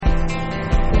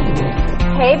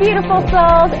Hey beautiful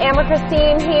souls, Amber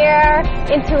Christine here,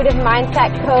 Intuitive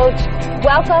Mindset Coach.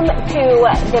 Welcome to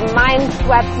the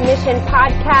Mindswept Mission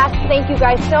Podcast. Thank you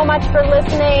guys so much for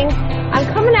listening. I'm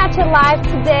coming at you live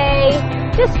today,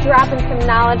 just dropping some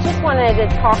knowledge. Just wanted to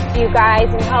talk to you guys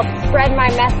and help spread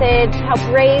my message, help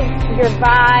raise your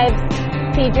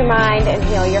vibes, feed your mind, and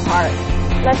heal your heart.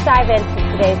 Let's dive into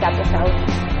today's episode.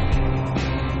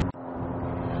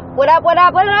 What up, what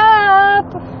up, what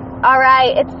up?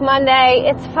 Alright, it's Monday,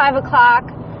 it's 5 o'clock.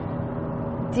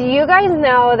 Do you guys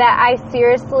know that I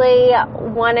seriously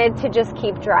wanted to just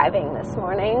keep driving this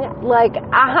morning? Like,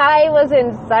 I was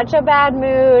in such a bad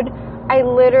mood. I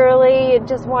literally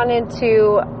just wanted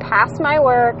to pass my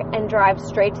work and drive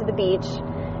straight to the beach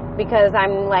because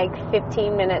I'm like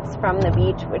 15 minutes from the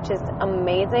beach, which is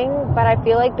amazing. But I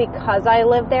feel like because I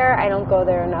live there, I don't go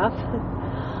there enough.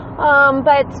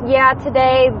 But yeah,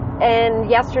 today and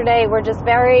yesterday were just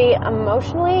very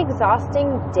emotionally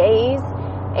exhausting days.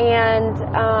 And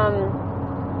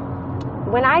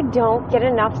when I don't get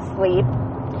enough sleep,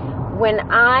 when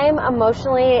I'm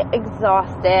emotionally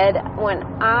exhausted, when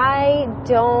I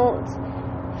don't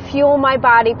fuel my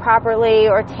body properly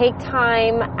or take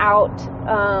time out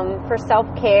for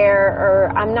self-care,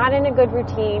 or I'm not in a good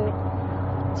routine,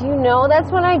 do you know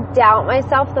that's when I doubt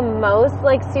myself the most?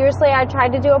 Like, seriously, I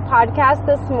tried to do a podcast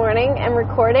this morning and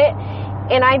record it,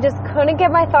 and I just couldn't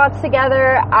get my thoughts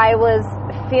together. I was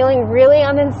feeling really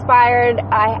uninspired.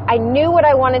 I knew what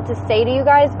I wanted to say to you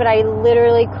guys, but I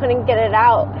literally couldn't get it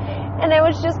out. And it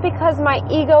was just because my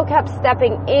ego kept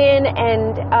stepping in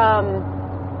and,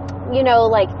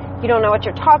 like, you don't know what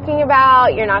you're talking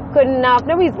about, you're not good enough,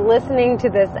 nobody's listening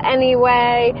to this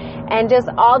anyway, and just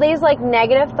all these like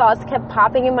negative thoughts kept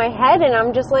popping in my head, and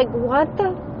I'm just like, what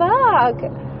the fuck?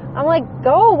 I'm like,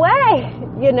 go away,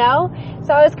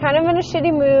 So I was kind of in a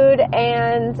shitty mood,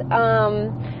 and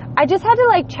I just had to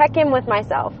like check in with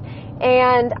myself,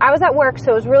 and I was at work,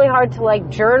 so it was really hard to like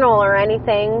journal or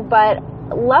anything, but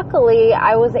luckily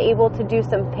I was able to do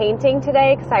some painting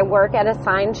today because I work at a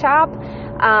sign shop.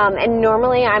 And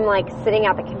normally I'm like sitting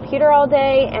at the computer all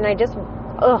day, and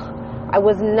I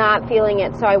was not feeling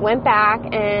it. So I went back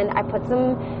and I put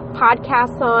some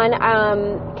podcasts on.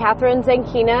 Catherine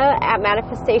Zankina at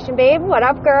Manifestation Babe. What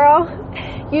up, girl?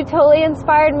 You totally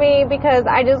inspired me because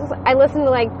I listened to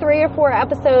like 3 or 4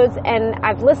 episodes, and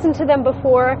I've listened to them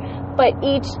before, but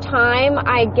each time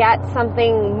I get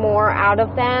something more out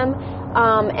of them.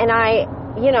 And I,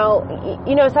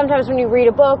 sometimes when you read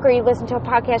a book or you listen to a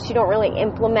podcast, you don't really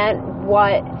implement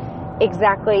what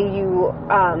exactly you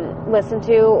listen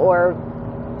to or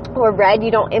read.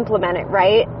 You don't implement it,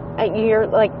 right? You're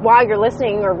like, while you're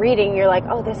listening or reading, you're like,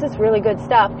 oh, this is really good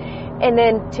stuff. And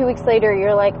then 2 weeks later,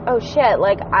 you're like, oh shit,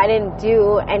 like I didn't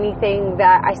do anything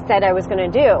that I said I was going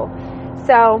to do.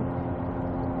 So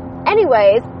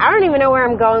anyways, I don't even know where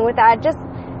I'm going with that.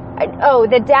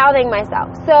 The doubting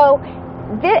myself. So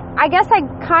I guess I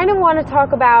kind of want to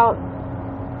talk about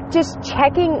just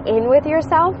checking in with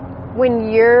yourself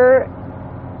when you're,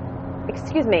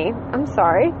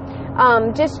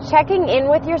 just checking in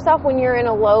with yourself when you're in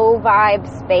a low vibe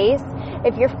space.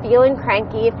 If you're feeling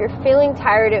cranky, if you're feeling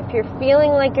tired, if you're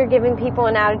feeling like you're giving people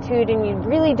an attitude and you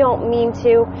really don't mean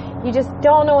to, you just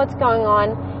don't know what's going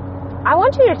on. I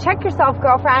want you to check yourself,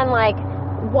 girlfriend, like,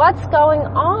 what's going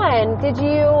on? Did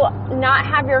you not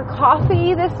have your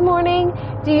coffee this morning?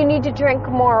 Do you need to drink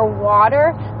more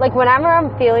water? Like, whenever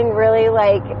I'm feeling really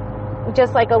like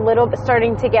just like a little bit,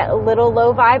 starting to get a little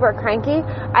low vibe or cranky,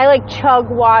 I like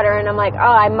chug water, and I'm like, oh,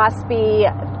 I must be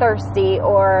thirsty,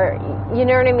 or you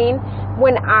know what I mean?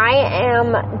 When I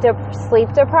am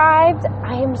sleep deprived,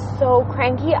 I am so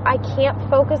cranky. I can't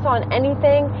focus on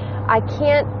anything. I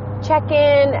can't check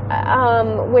in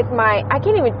I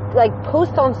can't even like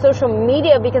post on social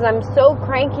media because I'm so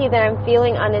cranky that I'm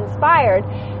feeling uninspired.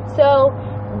 So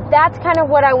that's kind of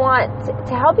what I want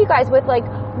to help you guys with, like,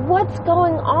 what's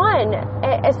going on.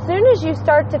 As soon as you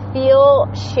start to feel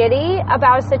shitty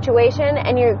about a situation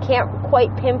and you can't quite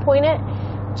pinpoint it,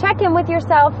 check in with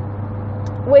yourself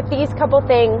with these couple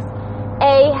things.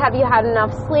 A, have you had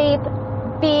enough sleep?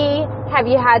 B, have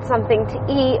you had something to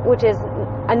eat, which is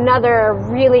another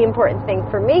really important thing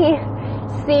for me.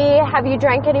 C, have you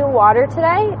drank any water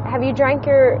today? Have you drank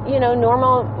your,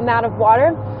 normal amount of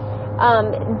water?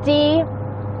 D,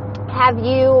 have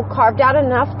you carved out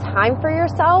enough time for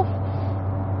yourself?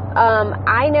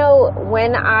 I know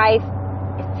when I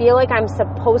feel like I'm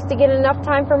supposed to get enough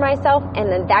time for myself and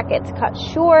then that gets cut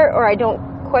short, or I don't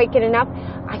quite get enough,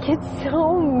 I get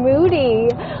so moody.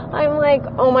 I'm like,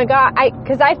 oh my God,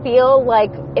 because I feel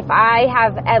like if I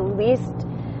have at least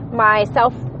my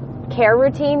self-care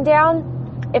routine down,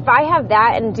 if I have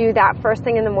that and do that first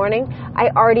thing in the morning, I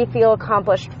already feel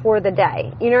accomplished for the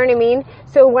day. You know what I mean?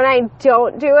 So when I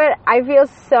don't do it, I feel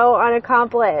so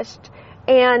unaccomplished.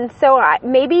 And so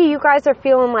maybe you guys are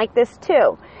feeling like this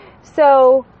too.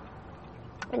 So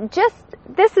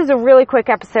this is a really quick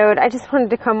episode. I just wanted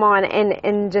to come on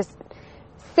and just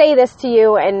say this to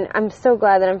you, and I'm so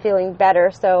glad that I'm feeling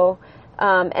better. So,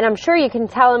 and I'm sure you can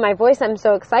tell in my voice I'm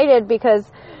so excited because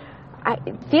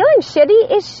feeling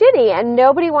shitty is shitty, and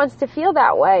nobody wants to feel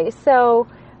that way. So,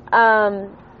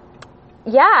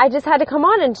 yeah, I just had to come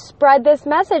on and spread this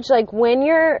message. Like, when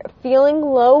you're feeling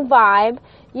low vibe,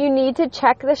 you need to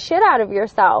check the shit out of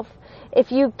yourself.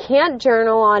 If you can't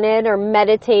journal on it or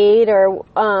meditate or,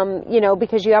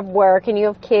 because you have work and you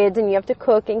have kids and you have to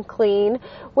cook and clean,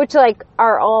 which, like,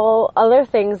 are all other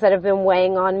things that have been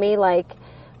weighing on me. Like,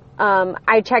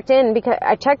 I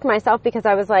checked myself because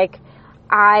I was like,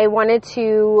 I wanted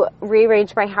to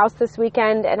rearrange my house this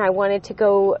weekend, and I wanted to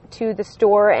go to the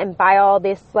store and buy all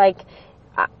this, like,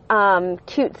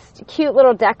 cute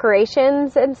little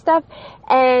decorations and stuff.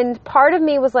 And part of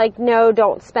me was like, no,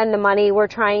 don't spend the money. We're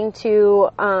trying to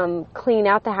clean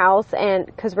out the house, and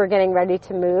because we're getting ready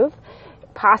to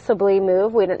possibly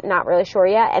move. We're not really sure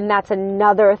yet. And that's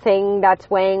another thing that's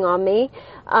weighing on me.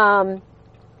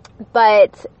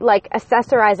 But like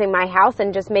accessorizing my house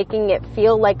and just making it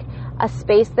feel like a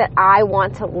space that I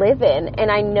want to live in. And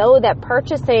I know that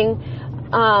purchasing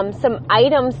some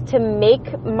items to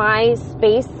make my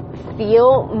space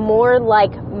feel more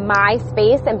like my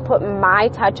space and put my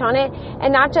touch on it,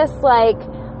 and not just like,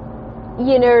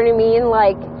 you know what I mean,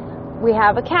 like we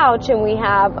have a couch and we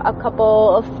have a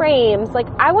couple of frames. Like,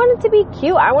 I want it to be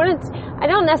cute. I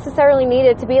don't necessarily need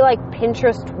it to be like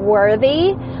Pinterest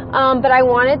worthy, but I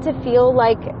want it to feel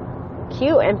like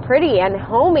cute and pretty and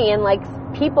homey, and like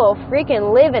people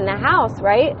freaking live in the house,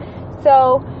 right?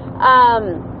 So,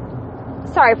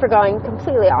 sorry for going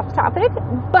completely off topic,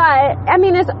 but I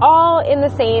mean, it's all in the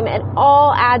same. It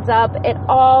all adds up. It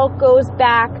all goes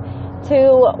back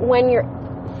to when you're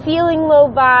feeling low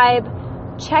vibe,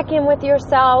 check in with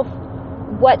yourself.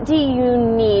 What do you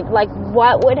need? Like,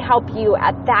 what would help you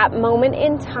at that moment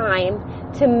in time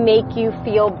to make you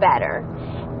feel better?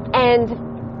 And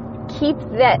keep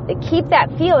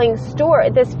that feeling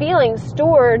stored, this feeling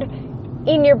stored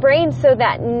in your brain, so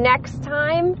that next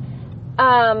time,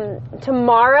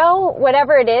 tomorrow,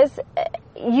 whatever it is,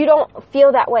 you don't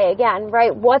feel that way again,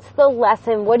 right? What's the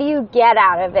lesson? What do you get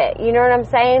out of it? You know what I'm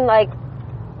saying? Like,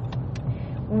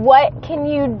 what can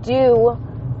you do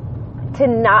to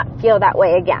not feel that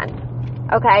way again?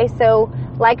 Okay, so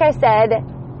like I said,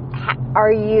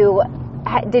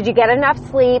 did you get enough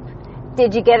sleep?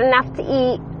 Did you get enough to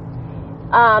eat?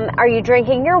 Are you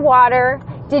drinking your water?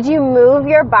 Did you move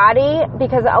your body?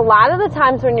 Because a lot of the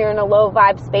times when you're in a low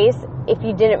vibe space, if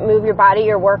you didn't move your body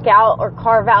or work out or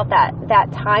carve out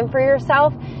that time for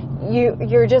yourself,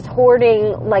 you're just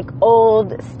hoarding like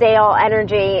old, stale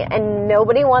energy, and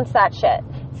nobody wants that shit.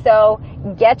 So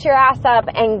get your ass up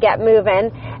and get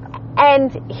moving.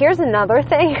 And here's another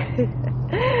thing.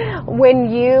 When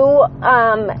you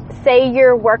say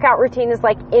your workout routine is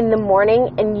like in the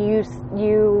morning, and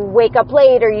you wake up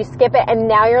late or you skip it, and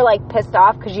now you're like pissed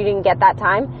off because you didn't get that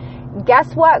time,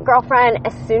 guess what, girlfriend?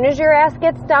 As soon as your ass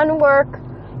gets done work,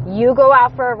 you go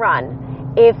out for a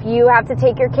run. If you have to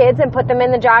take your kids and put them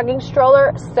in the jogging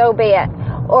stroller, so be it.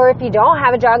 Or if you don't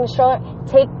have a jogging stroller,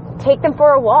 take them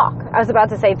for a walk. I was about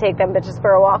to say take them bitches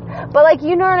for a walk. But like,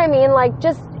 you know what I mean? Like,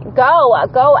 just go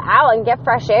out and get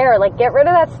fresh air. Like, get rid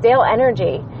of that stale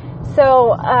energy.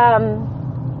 So,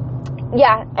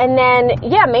 yeah. And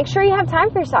then, yeah, make sure you have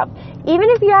time for yourself. Even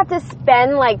if you have to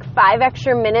spend like 5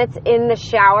 extra minutes in the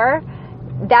shower,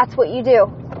 that's what you do.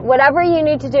 Whatever you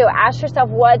need to do, ask yourself,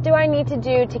 what do I need to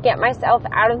do to get myself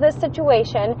out of this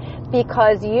situation?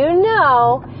 Because you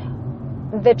know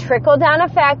the trickle-down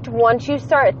effect, once you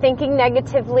start thinking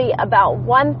negatively about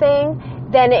one thing,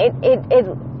 then it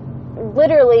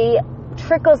literally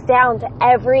trickles down to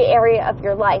every area of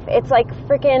your life. It's like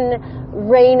freaking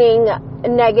raining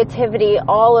negativity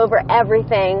all over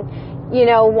everything. You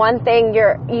know, one thing,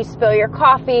 you spill your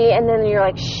coffee, and then you're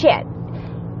like, shit,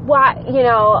 why, you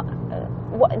know,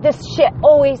 this shit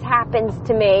always happens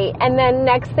to me. And then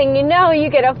next thing you know, you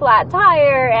get a flat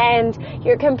tire and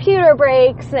your computer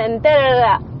breaks and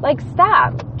da-da-da. Like,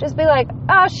 stop. Just be like,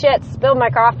 oh shit, spilled my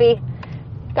coffee.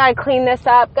 Gotta clean this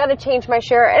up. Gotta change my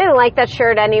shirt. I didn't like that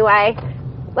shirt anyway.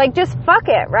 Like, just fuck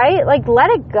it, right? Like, let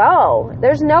it go.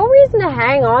 There's no reason to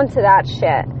hang on to that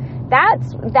shit.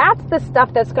 That's the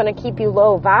stuff that's gonna keep you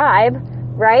low vibe,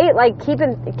 right? Like,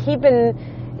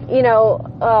 keeping, you know,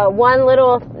 one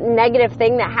little negative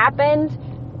thing that happened,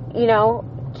 you know,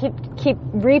 keep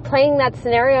replaying that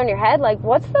scenario in your head, like,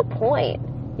 what's the point?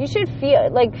 You should feel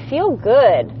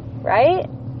good, right?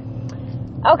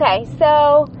 Okay,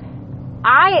 so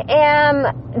I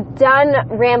am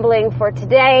done rambling for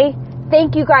today.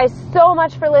 Thank you guys so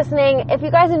much for listening. If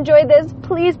you guys enjoyed this,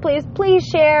 please, please, please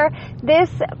share this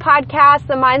podcast.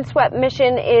 The Mind Swept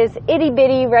mission is itty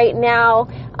bitty right now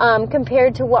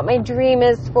compared to what my dream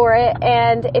is for it.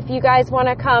 And if you guys want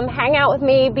to come hang out with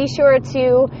me, be sure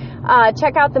to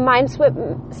check out the Mind Swept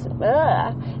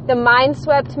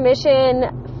mission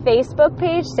Facebook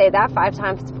page. Say that 5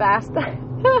 times fast.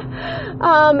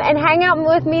 And hang out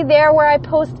with me there, where I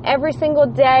post every single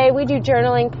day. We do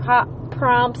journaling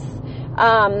prompts,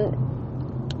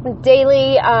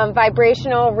 daily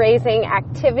vibrational raising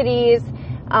activities,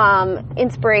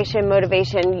 inspiration,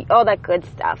 motivation, all that good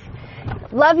stuff.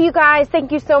 Love you guys.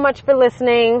 Thank you so much for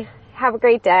listening. Have a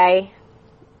great day.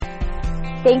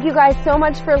 Thank you guys so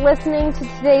much for listening to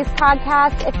today's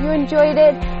podcast. If you enjoyed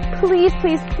it, please,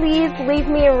 please, please leave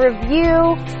me a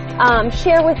review.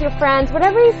 Share with your friends,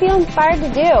 whatever you feel inspired to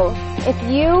do. If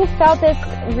you felt this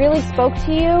really spoke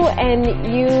to you and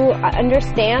you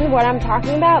understand what I'm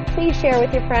talking about, please share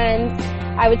with your friends.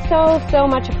 I would so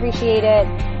much appreciate it.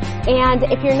 And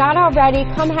if you're not already,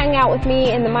 come hang out with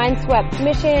me in the Mind Swept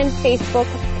Mission Facebook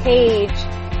page.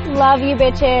 Love you,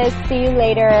 bitches. See you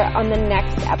later on the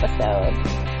next episode.